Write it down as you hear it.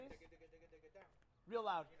Real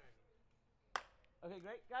loud. Okay,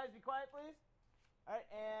 great. Guys, be quiet, please. All right,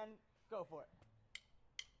 and go for it.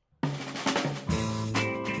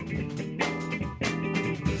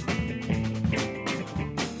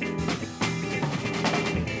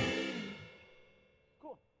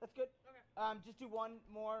 Cool. That's good. Okay. Just do one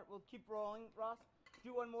more. We'll keep rolling, Ross.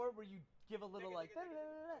 Do one more where you give a little at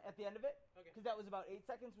the end of it. Okay. Because that was about 8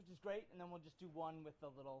 seconds, which is great. And then we'll just do one with a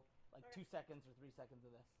little, 2 seconds or 3 seconds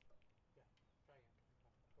of this. Yeah. Try again.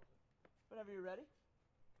 Whenever you're ready.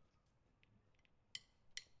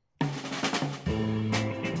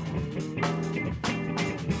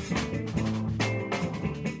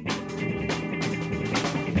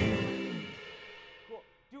 Cool.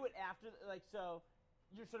 Do it after, so.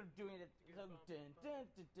 You're sort of doing it. You know what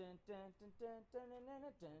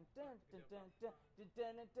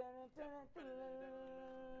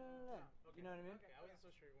I mean? Okay, I wasn't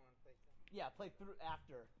so sure you wanted to play. Yeah, play through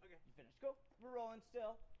after you finish. Go. We're rolling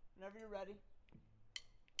still. Whenever you're ready.